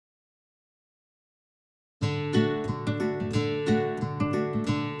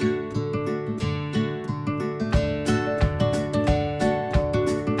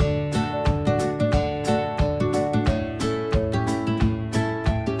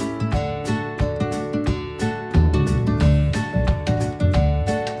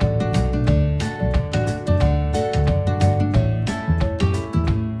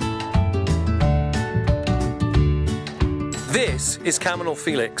is Caminal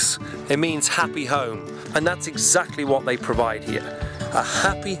Felix. It means happy home, and that's exactly what they provide here. A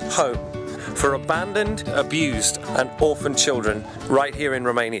happy home for abandoned, abused and orphaned children right here in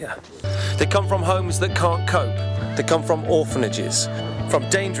Romania. They come from homes that can't cope. They come from orphanages, from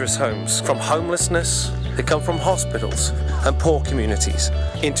dangerous homes, from homelessness. They come from hospitals and poor communities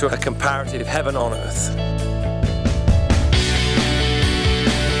into a comparative heaven on earth.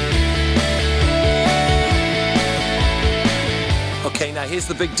 Okay, now here's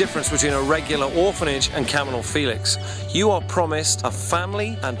the big difference between a regular orphanage and Caminal Felix. You are promised a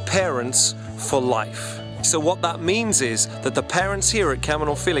family and parents for life. So what that means is that the parents here at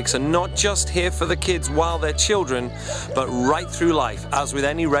Caminal Felix are not just here for the kids while they're children, but right through life, as with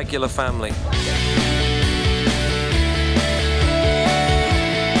any regular family.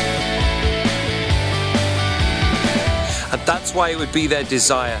 And that's why it would be their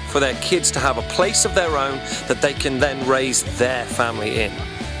desire for their kids to have a place of their own that they can then raise their family in.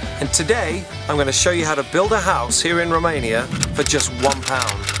 And today, I'm going to show you how to build a house here in Romania for just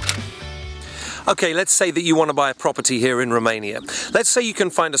 £1. Okay, let's say that you want to buy a property here in Romania. Let's say you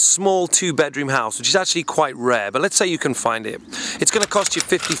can find a small 2-bedroom house, which is actually quite rare, but let's say you can find it. It's going to cost you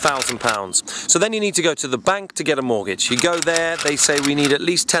 £50,000. So then you need to go to the bank to get a mortgage. You go there, they say we need at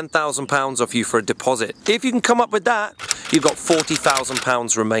least £10,000 off you for a deposit. If you can come up with that, you've got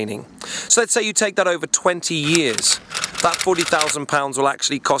 £40,000 remaining. So let's say you take that over 20 years. That £40,000 will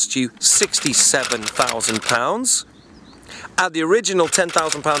actually cost you £67,000. Add the original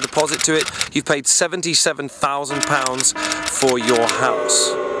 £10,000 deposit to it, you've paid £77,000 for your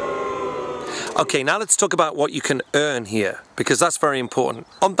house. Okay, now let's talk about what you can earn here, because that's very important.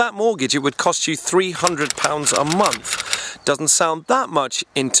 On that mortgage, it would cost you £300 a month. Doesn't sound that much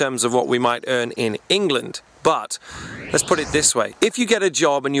in terms of what we might earn in England. But let's put it this way. If you get a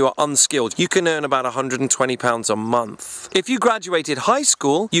job and you are unskilled, you can earn about £120 a month. If you graduated high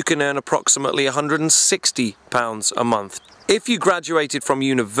school, you can earn approximately £160 a month. If you graduated from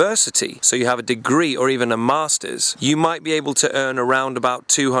university, so you have a degree or even a master's, you might be able to earn around about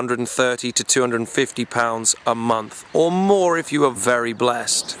 £230 to £250 a month, or more if you are very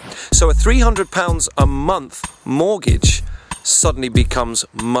blessed. So a £300 a month mortgage suddenly becomes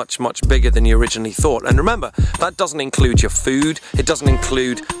much, much bigger than you originally thought. And remember, that doesn't include your food, it doesn't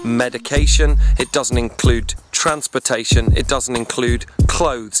include medication, it doesn't include transportation, it doesn't include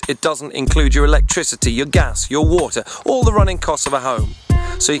clothes, it doesn't include your electricity, your gas, your water, all the running costs of a home.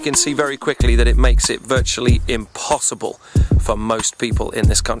 So you can see very quickly that it makes it virtually impossible for most people in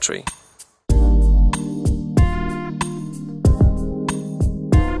this country.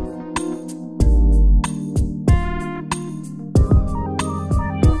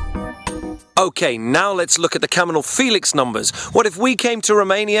 Okay, now let's look at the Caminal Felix numbers. What if we came to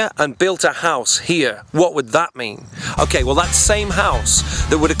Romania and built a house here? What would that mean? Okay, well that same house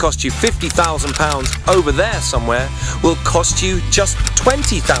that would have cost you £50,000 over there somewhere will cost you just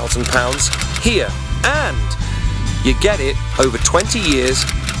 £20,000 here. And you get it over 20 years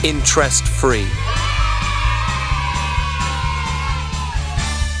interest-free.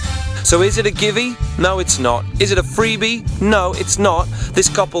 So is it a giveaway? No, it's not. Is it a freebie? No, it's not. This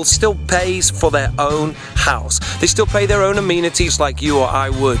couple still pays for their own house. They still pay their own amenities like you or I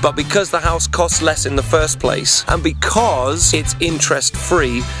would. But because the house costs less in the first place, and because it's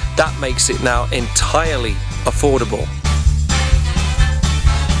interest-free, that makes it now entirely affordable.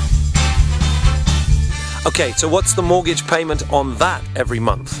 Okay, so what's the mortgage payment on that every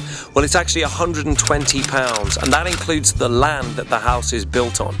month? Well, it's actually £120, and that includes the land that the house is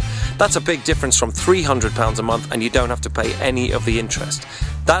built on. That's a big difference from £300 a month, and you don't have to pay any of the interest.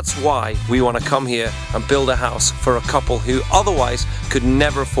 That's why we want to come here and build a house for a couple who otherwise could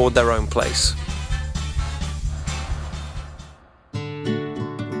never afford their own place.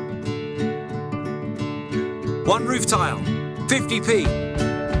 One roof tile, 50p.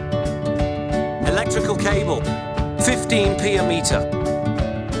 Electrical cable, 15p a metre.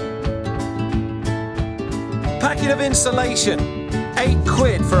 Packet of insulation,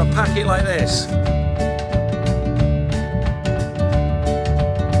 £8 for a packet like this.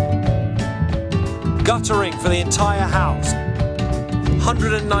 Guttering for the entire house,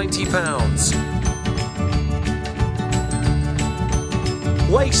 £190.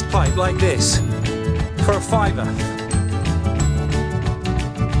 Waste pipe like this, for a £5.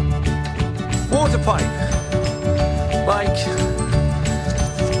 Water pipe, like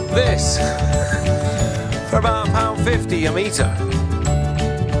this, for about £1.50 a metre.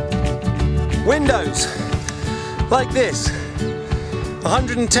 Windows, like this,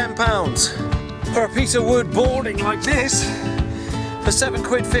 £110. For a piece of wood boarding like this, for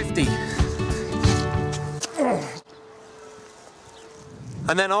 £7.50.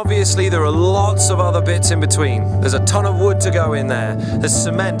 And then obviously there are lots of other bits in between. There's a ton of wood to go in there. There's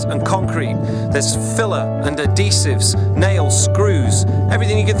cement and concrete. There's filler and adhesives, nails, screws,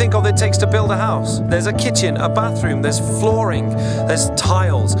 everything you can think of that it takes to build a house. There's a kitchen, a bathroom, there's flooring, there's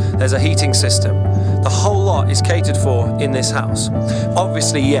tiles, there's a heating system. The whole lot is catered for in this house.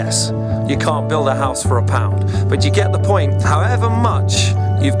 Obviously, yes, you can't build a house for £1, but you get the point. However much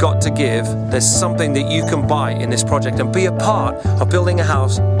you've got to give, there's something that you can buy in this project and be a part of building a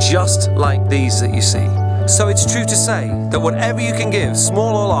house just like these that you see. So it's true to say that whatever you can give,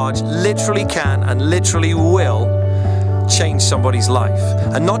 small or large, literally can and literally will change somebody's life.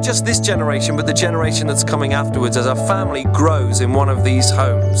 And not just this generation, but the generation that's coming afterwards as a family grows in one of these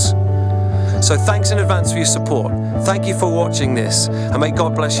homes. So thanks in advance for your support. Thank you for watching this, and may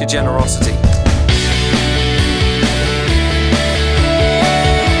God bless your generosity.